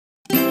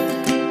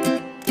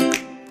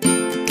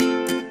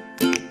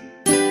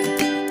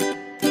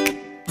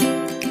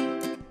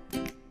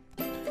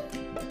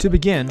To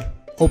begin,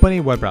 open a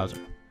web browser.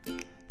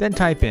 Then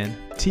type in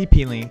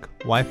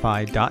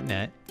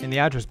tplinkwifi.net in the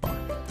address bar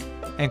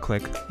and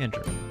click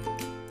Enter.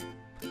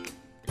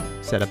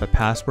 Set up a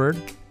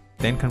password,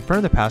 then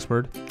confirm the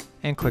password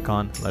and click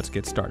on Let's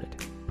Get Started.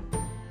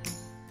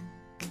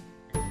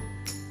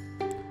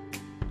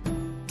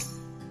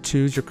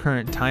 Choose your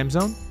current time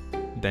zone,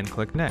 then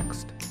click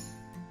Next.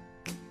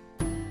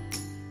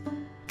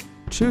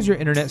 Choose your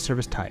internet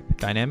service type,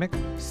 dynamic,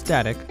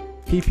 static,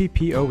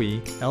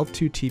 PPPoE,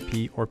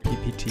 L2TP, or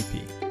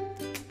PPTP.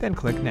 Then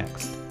click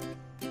Next.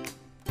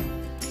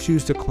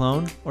 Choose to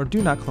clone or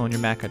do not clone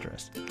your MAC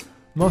address.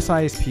 Most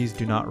ISPs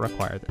do not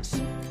require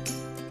this.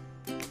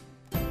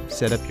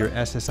 Set up your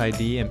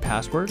SSID and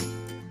password.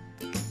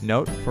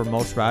 Note, for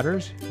most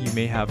routers, you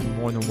may have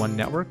more than one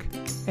network,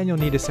 and you'll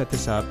need to set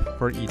this up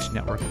for each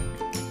network.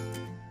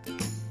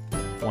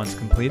 Once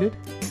completed,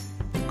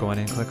 go ahead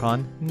and click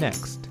on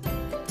Next.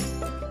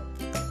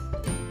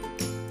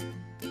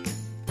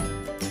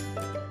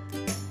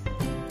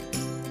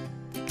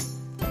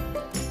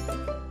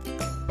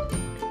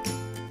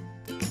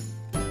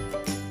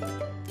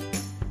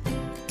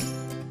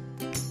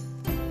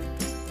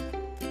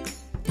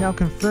 Now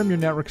confirm your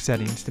network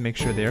settings to make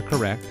sure they are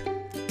correct,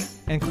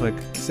 and click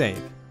Save.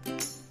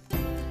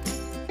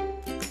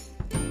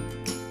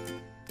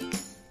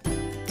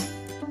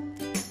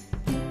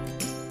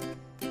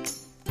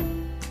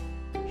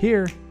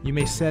 Here, you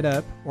may set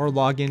up or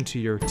log into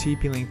your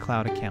TP-Link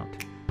Cloud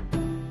account.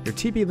 Your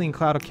TP-Link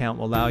Cloud account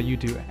will allow you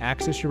to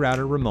access your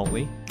router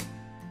remotely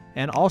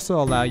and also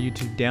allow you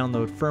to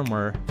download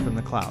firmware from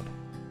the cloud.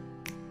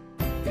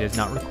 It is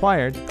not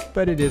required,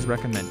 but it is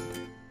recommended.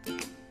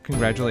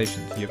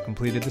 Congratulations, you have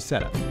completed the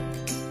setup.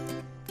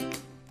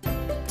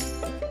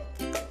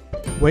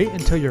 Wait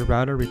until your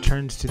router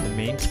returns to the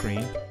main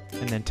screen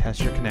and then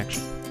test your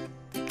connection.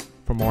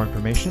 For more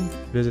information,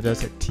 visit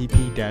us at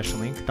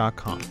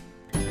tp-link.com.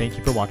 Thank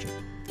you for watching.